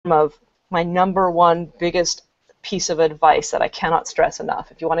of my #1 biggest piece of advice that I cannot stress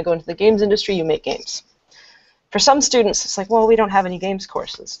enough. If you want to go into the games industry, you make games. For some students, it's like, well, we don't have any games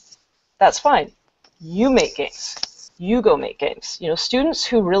courses. That's fine. You make games. You go make games. You know, students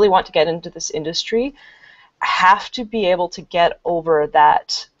who really want to get into this industry have to be able to get over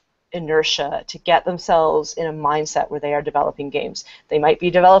that inertia, to get themselves in a mindset where they are developing games. They might be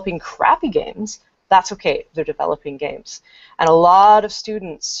developing crappy games. That's okay. They're developing games. And a lot of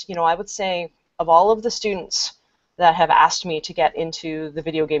students, you know, I would say of all of the students that have asked me to get into the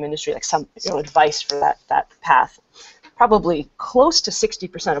video game industry, like some, you know, advice for that path, probably close to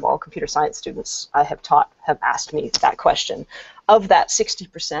 60% of all computer science students I have taught have asked me that question. Of that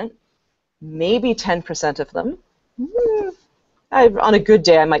 60%, maybe 10% of them, on a good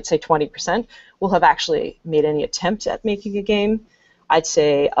day I might say 20%, will have actually made any attempt at making a game. I'd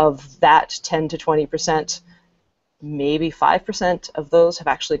say of that 10 to 20%, maybe 5% of those have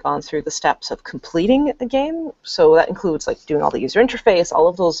actually gone through the steps of completing a game. So that includes like doing all the user interface, all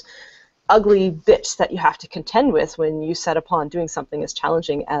of those ugly bits that you have to contend with when you set upon doing something as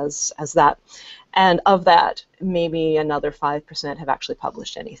challenging as that. And of that, maybe another 5% have actually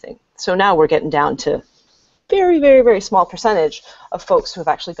published anything. So now we're getting down to very, very, very small percentage of folks who have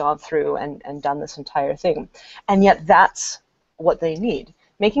actually gone through and done this entire thing. And yet that's what they need.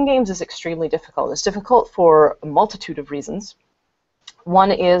 Making games is extremely difficult. It's difficult for a multitude of reasons.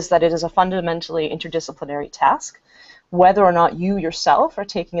 One is that it is a fundamentally interdisciplinary task. Whether or not you yourself are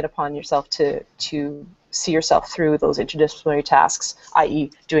taking it upon yourself to see yourself through those interdisciplinary tasks,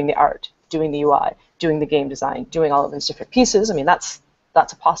 i.e. doing the art, doing the UI, doing the game design, doing all of those different pieces. I mean, that's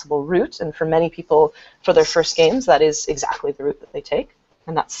a possible route, and for many people, for their first games, that is exactly the route that they take,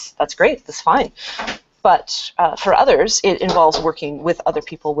 and that's great, that's fine. But for others, it involves working with other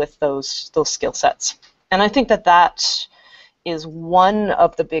people with those skill sets. And I think that is one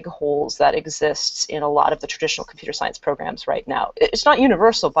of the big holes that exists in a lot of the traditional computer science programs right now. It's not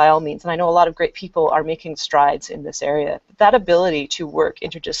universal by all means, and I know a lot of great people are making strides in this area. But that ability to work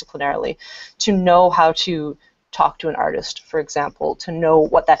interdisciplinarily, to know how to talk to an artist, for example, to know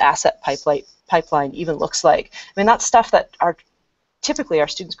what that asset pipeline even looks like. I mean, that's stuff that typically our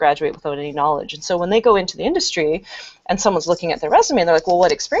students graduate without any knowledge. And so when they go into the industry and someone's looking at their resume and they're like, well,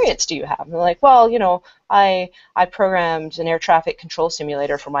 what experience do you have? And they're like, well, you know, I programmed an air traffic control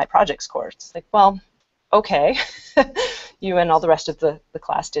simulator for my projects course. It's like, well, okay, you and all the rest of the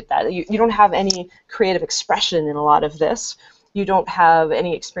class did that. You don't have any creative expression in a lot of this. You don't have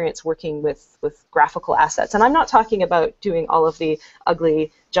any experience working with graphical assets. And I'm not talking about doing all of the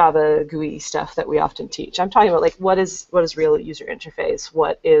ugly Java GUI stuff that we often teach. I'm talking about like what is real user interface?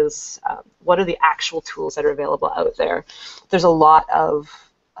 What are the actual tools that are available out there? There's a lot of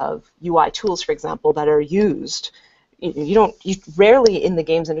UI tools, for example, that are used. You rarely in the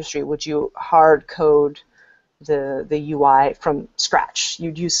games industry would you hard code the UI from scratch.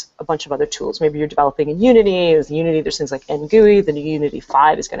 You'd use a bunch of other tools. Maybe you're developing in Unity. With Unity, there's things like NGUI. The new Unity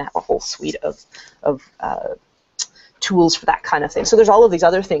 5 is going to have a whole suite of tools for that kind of thing. So there's all of these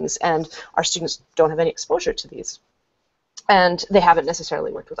other things, and our students don't have any exposure to these. And they haven't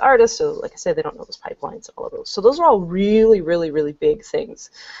necessarily worked with artists, so like I said, they don't know those pipelines and all of those. So those are all really, really, really big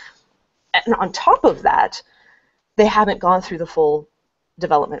things. And on top of that, they haven't gone through the full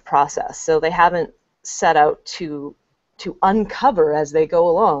development process. So they haven't set out to uncover as they go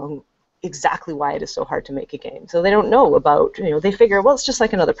along exactly why it is so hard to make a game. So they don't know about, they figure, well, it's just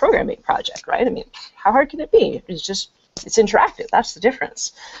like another programming project, right? I mean, how hard can it be? It's interactive. That's the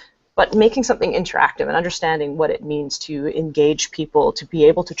difference. But making something interactive and understanding what it means to engage people, to be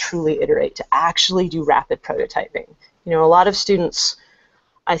able to truly iterate, to actually do rapid prototyping. A lot of students,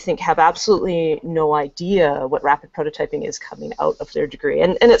 I think, have absolutely no idea what rapid prototyping is coming out of their degree.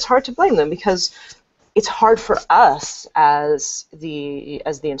 And it's hard to blame them, because it's hard for us as the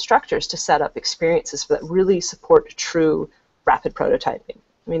instructors to set up experiences that really support true rapid prototyping.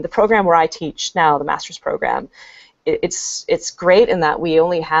 I mean, the program where I teach now, the master's program, it's great in that we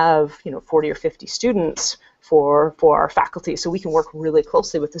only have 40 or 50 students for our faculty, so we can work really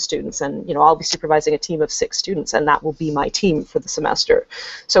closely with the students. And I'll be supervising a team of 6 students, and that will be my team for the semester.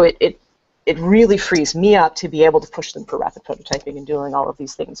 So it really frees me up to be able to push them for rapid prototyping and doing all of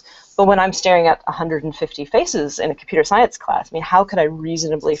these things. But when I'm staring at 150 faces in a computer science class, I mean, how could I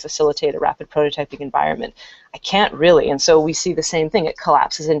reasonably facilitate a rapid prototyping environment? I can't really. And so we see the same thing. It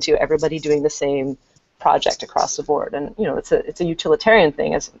collapses into everybody doing the same project across the board. And it's a utilitarian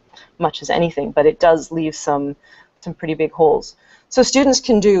thing as much as anything, but it does leave some pretty big holes. So students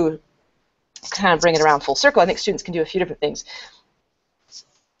can do, kind of bring it around full circle, I think students can do a few different things.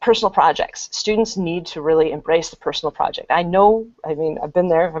 Personal projects. Students need to really embrace the personal project. I mean, I've been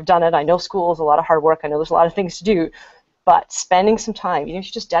there, I've done it, I know school is a lot of hard work, I know there's a lot of things to do, but spending some time, even if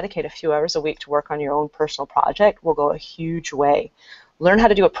you just dedicate a few hours a week to work on your own personal project, will go a huge way. Learn how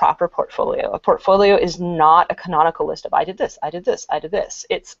to do a proper portfolio. A portfolio is not a canonical list of I did this, I did this, I did this.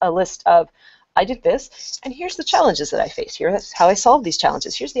 It's a list of I did this, and here's the challenges that I faced. Here's how I solved these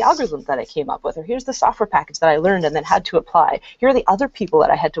challenges. Here's the algorithm that I came up with, or here's the software package that I learned and then had to apply. Here are the other people that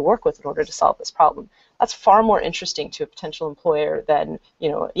I had to work with in order to solve this problem. That's far more interesting to a potential employer than,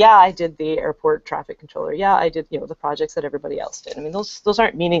 yeah, I did the airport traffic controller. Yeah, I did, the projects that everybody else did. I mean, those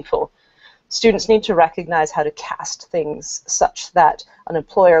aren't meaningful. Students need to recognize how to cast things such that an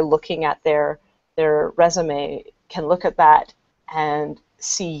employer looking at their resume can look at that and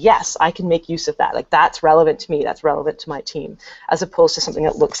see, yes, I can make use of that. Like, that's relevant to me, that's relevant to my team, as opposed to something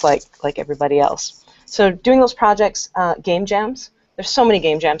that looks like everybody else. So doing those projects, game jams. There's so many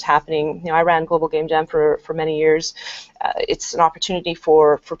game jams happening. I ran Global Game Jam for many years. It's an opportunity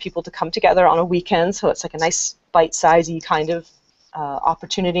for people to come together on a weekend, so it's like a nice bite-sizey kind of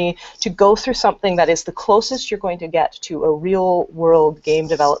opportunity to go through something that is the closest you're going to get to a real-world game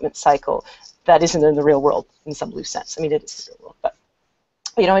development cycle that isn't in the real world in some loose sense. I mean, it is the real world, but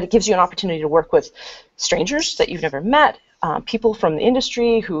it gives you an opportunity to work with strangers that you've never met, people from the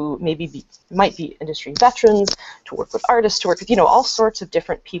industry who might be industry veterans, to work with artists, to work with all sorts of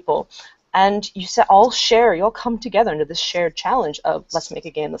different people, and you all come together into this shared challenge of let's make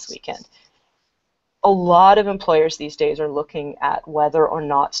a game this weekend. A lot of employers these days are looking at whether or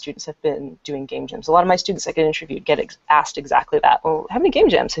not students have been doing game jams. A lot of my students that get interviewed get asked exactly that. Well, how many game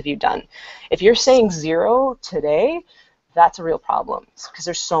jams have you done? If you're saying 0 today, that's a real problem because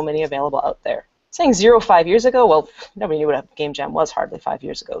there's so many available out there. Saying 0 5 years ago, well, nobody knew what a game jam was hardly 5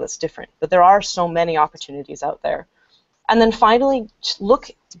 years ago. That's different. But there are so many opportunities out there. And then finally, just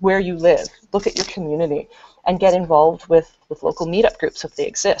look where you live. Look at your community and get involved with local meetup groups if they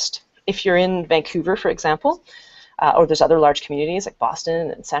exist. If you're in Vancouver, for example, or there's other large communities like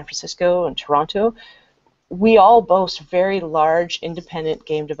Boston and San Francisco and Toronto, we all boast very large independent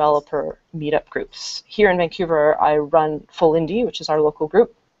game developer meetup groups. Here in Vancouver, I run Full Indie, which is our local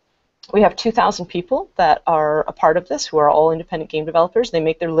group. We have 2,000 people that are a part of this who are all independent game developers. They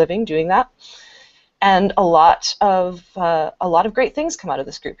make their living doing that. And a lot of great things come out of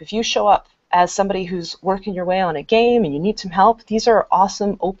this group. If you show up as somebody who's working your way on a game and you need some help, these are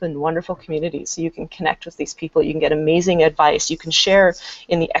awesome, open, wonderful communities. So you can connect with these people, you can get amazing advice, you can share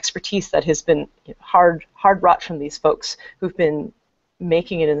in the expertise that has been hard wrought from these folks who've been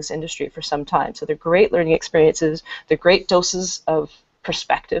making it in this industry for some time. So they're great learning experiences, they're great doses of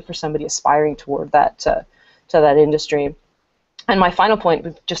perspective for somebody aspiring toward that to that industry. And my final point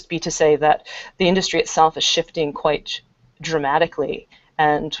would just be to say that the industry itself is shifting quite dramatically.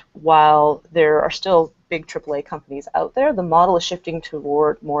 And while there are still big AAA companies out there, the model is shifting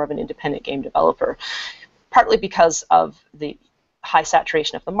toward more of an independent game developer, partly because of the high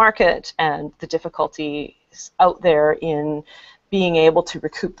saturation of the market and the difficulties out there in being able to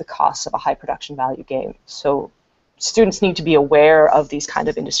recoup the costs of a high production value game. So students need to be aware of these kind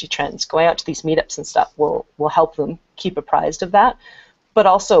of industry trends. Going out to these meetups and stuff will help them keep apprised of that, but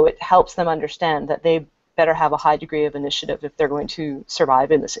also it helps them understand that they better have a high degree of initiative if they're going to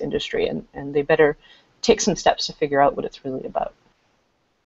survive in this industry, and they better take some steps to figure out what it's really about.